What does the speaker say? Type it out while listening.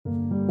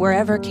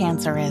Wherever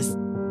cancer is,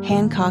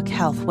 Hancock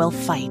Health will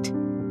fight.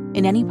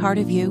 In any part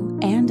of you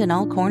and in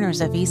all corners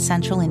of East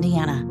Central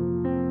Indiana.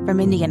 From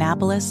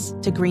Indianapolis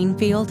to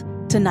Greenfield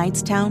to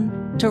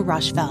Knightstown to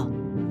Rushville.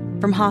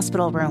 From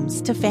hospital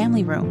rooms to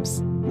family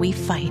rooms, we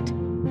fight.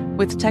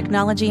 With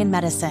technology and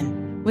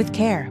medicine, with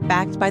care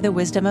backed by the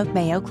wisdom of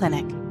Mayo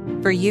Clinic.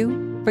 For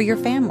you, for your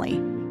family,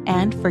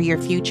 and for your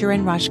future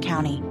in Rush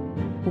County.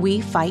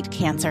 We fight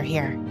cancer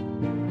here.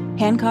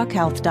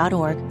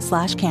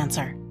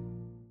 HancockHealth.org/cancer.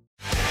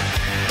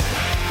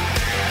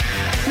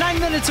 9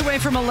 minutes away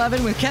from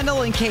 11 with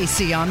Kendall and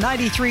Casey on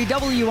 93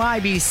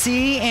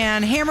 WIBC.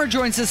 And Hammer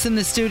joins us in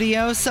the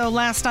studio. So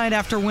last night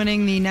after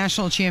winning the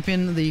national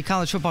champion, the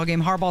college football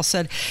game, Harbaugh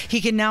said he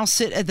can now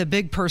sit at the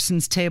big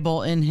person's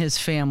table in his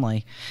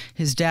family.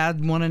 His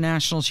dad won a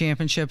national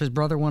championship. His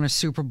brother won a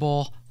Super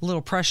Bowl. A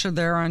little pressure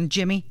there on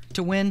Jimmy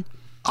to win.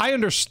 I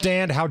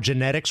understand how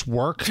genetics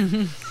work.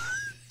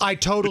 I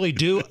totally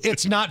do.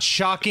 It's not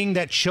shocking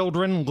that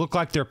children look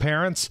like their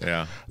parents.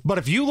 Yeah. But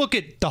if you look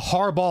at the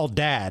Harbaugh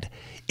dad,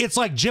 it's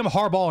like Jim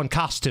Harbaugh in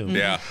costume.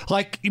 Yeah.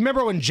 Like, you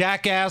remember when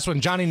Jackass,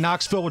 when Johnny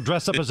Knoxville would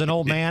dress up as an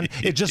old man?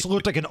 It just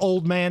looked like an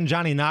old man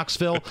Johnny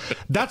Knoxville.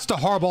 That's the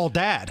Harbaugh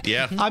dad.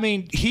 Yeah. I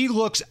mean, he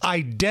looks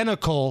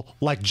identical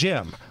like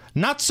Jim.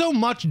 Not so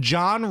much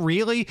John,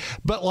 really,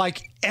 but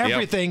like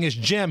everything is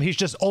Jim. He's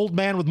just old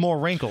man with more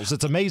wrinkles.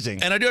 It's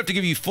amazing. And I do have to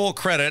give you full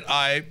credit.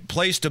 I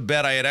placed a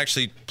bet. I had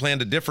actually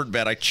planned a different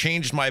bet. I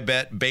changed my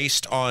bet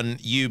based on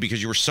you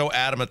because you were so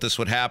adamant this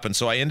would happen.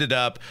 So I ended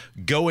up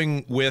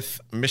going with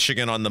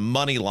Michigan on the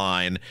money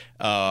line.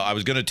 I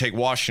was going to take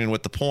Washington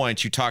with the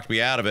points. You talked me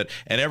out of it.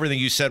 And everything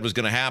you said was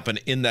going to happen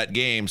in that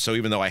game. So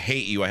even though I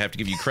hate you, I have to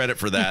give you credit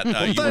for that.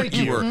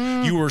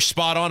 You were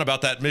spot on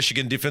about that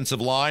Michigan defensive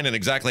line and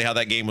exactly how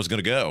that game was going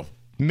to go.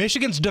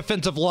 Michigan's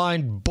defensive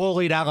line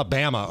bullied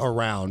Alabama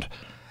around.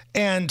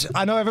 And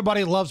I know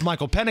everybody loves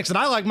Michael Penix, and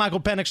I like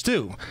Michael Penix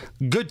too.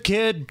 Good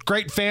kid,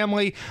 great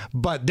family,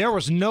 but there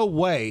was no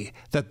way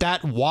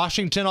that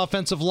Washington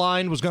offensive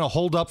line was going to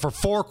hold up for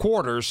 4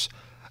 quarters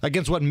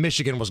against what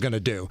Michigan was going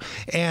to do.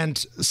 And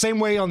same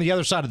way on the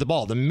other side of the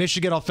ball. The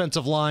Michigan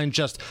offensive line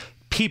just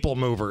people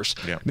movers.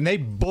 Yeah. I mean, they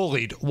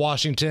bullied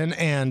Washington,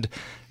 and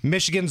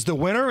Michigan's the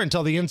winner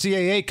until the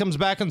NCAA comes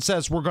back and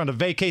says we're going to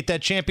vacate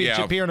that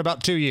championship here in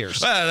about 2 years.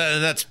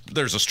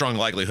 There's a strong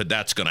likelihood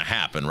that's going to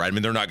happen, right? I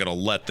mean, they're not going to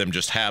let them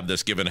just have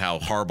this given how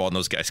Harbaugh and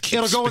those guys keep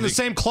It'll go in the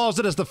same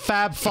closet as the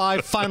Fab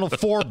Five Final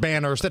Four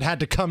banners that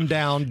had to come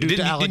down due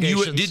to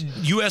allegations. Did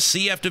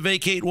USC have to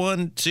vacate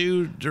one,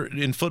 too,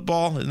 in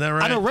football? Isn't that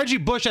right? I know Reggie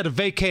Bush had to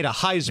vacate a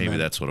Heisman. Maybe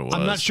that's what it was.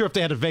 I'm not sure if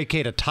they had to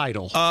vacate a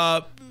title.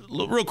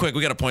 Real quick,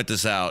 we got to point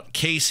this out.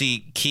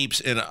 Casey keeps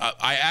in.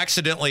 I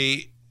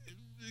accidentally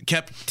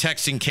kept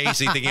texting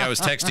Casey thinking I was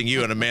texting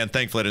you, and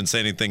thankfully I didn't say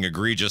anything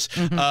egregious.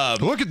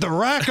 Look at the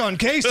rack on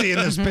Casey in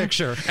this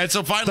picture. And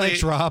so finally,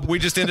 thanks, Rob. We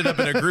just ended up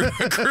in a group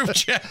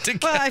chat together.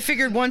 Well, I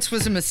figured once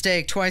was a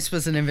mistake, twice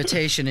was an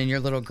invitation in your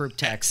little group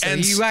text. So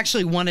And you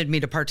actually wanted me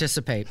to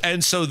participate.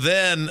 And so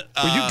then...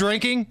 Were you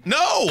drinking?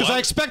 No! Because I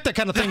expect that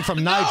kind of thing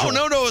from Nigel.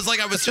 No. It was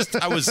like I was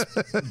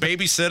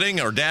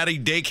babysitting or daddy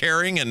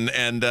daycaring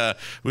and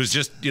was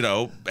just,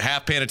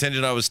 half paying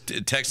attention. I was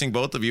texting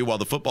both of you while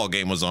the football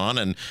game was on,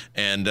 and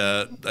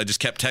I just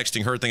kept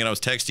texting her thinking I was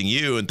texting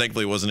you, and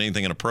thankfully it wasn't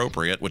anything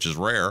inappropriate, which is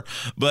rare.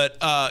 But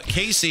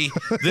Casey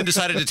then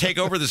decided to take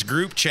over this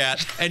group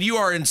chat, and you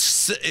are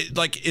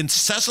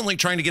incessantly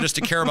trying to get us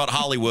to care about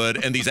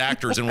Hollywood and these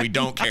actors, and we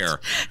don't care.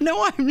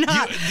 No, I'm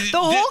not. The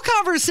whole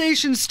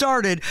conversation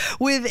started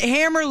with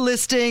Hammer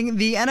listing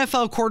the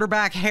NFL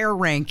quarterback hair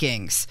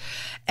rankings.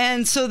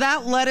 And so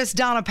that led us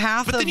down a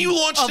path then you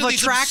launched of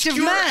these attractive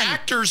obscure men.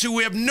 actors who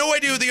we have no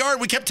idea who they are.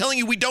 We kept telling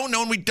you we don't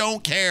know and we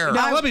don't care.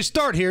 Now, let me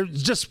start here,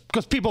 just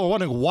because people are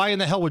wondering, why in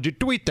the hell would you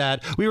tweet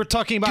that? We were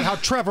talking about how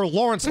Trevor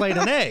Lawrence laid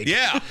an egg.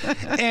 Yeah.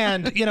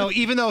 And,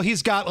 even though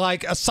he's got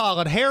like a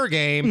solid hair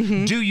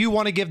game, do you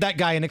want to give that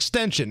guy an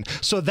extension?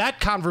 So that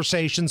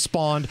conversation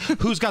spawned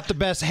who's got the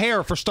best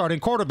hair for starting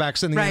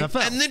quarterbacks in the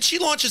NFL. And then she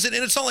launches it,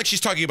 and it's not like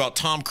she's talking about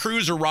Tom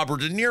Cruise or Robert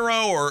De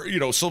Niro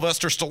or,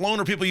 Sylvester Stallone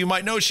or people you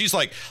might know. She's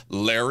like,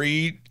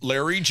 Larry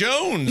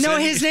Jones. No,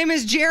 his name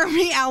is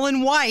Jeremy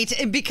Allen White,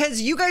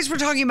 because you guys were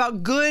talking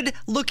about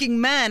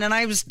good-looking men, and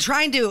I was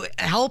trying to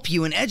help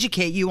you and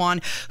educate you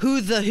on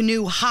who the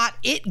new hot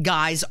it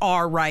guys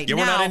are right now.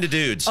 Yeah, we're not into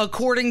dudes.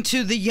 According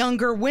to the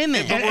younger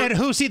women. And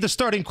who's he the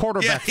starting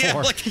quarterback for? Yeah,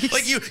 like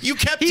you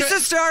kept... He's the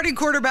starting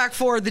quarterback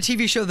for the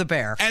TV show The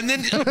Bear. And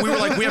then we were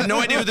like, we have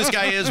no idea who this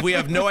guy is. We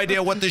have no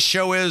idea what this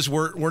show is.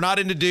 We're not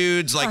into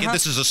dudes. Like,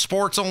 this is a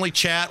sports-only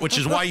chat, which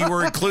is why you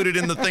were included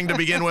in the thing to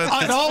begin with.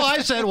 And all I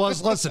said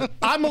was, listen,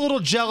 I'm a little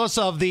jealous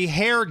of the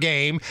hair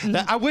game.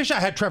 I wish I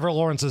had Trevor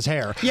Lawrence's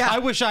hair. Yeah. I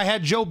wish I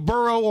had Joe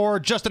Burrow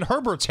or Justin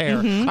Herbert's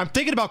hair. I'm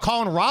thinking about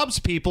calling Rob's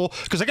people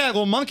because I got a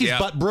little monkey's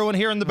butt brewing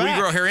here in the back.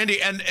 We grow hair,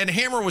 Indy, and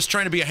Hammer was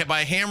trying to be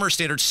by Hammer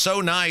standards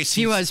so nice.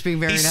 He was being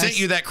very nice. He sent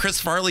you that Chris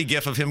Farley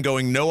gif of him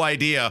going no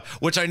idea,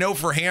 which I know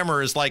for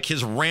Hammer is like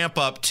his ramp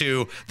up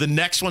to the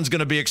next one's going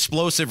to be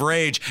Explosive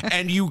Rage.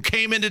 And you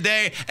came in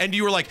today and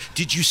you were like,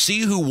 "Did you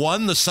see who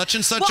won the such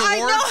and such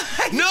award?"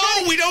 No,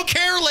 we don't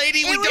care,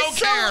 lady. We don't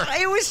care.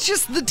 It was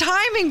just the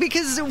timing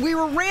because we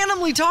were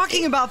randomly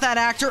talking about that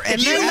actor,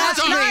 and You then were that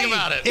talking night,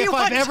 about it. he If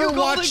won I've ever 2 Golden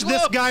watched this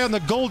Globes. guy on the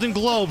Golden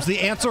Globes, the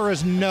answer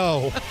is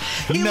no.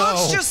 He no.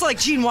 looks just like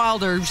Gene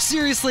Wilder.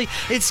 Seriously,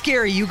 it's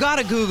scary. You got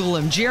to Google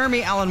him.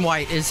 Jeremy Allen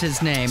White is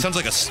his name. Sounds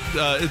like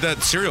that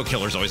serial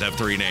killers always have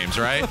 3 names,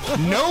 right?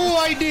 No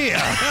idea.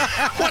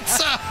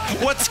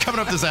 What's coming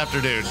up this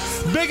afternoon?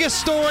 Biggest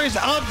stories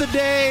of the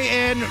day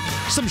and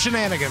some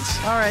shenanigans.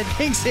 All right,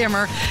 thanks,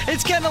 Hammer.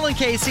 It's Kendall and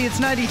Casey. It's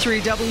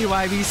 93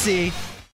 WIBC.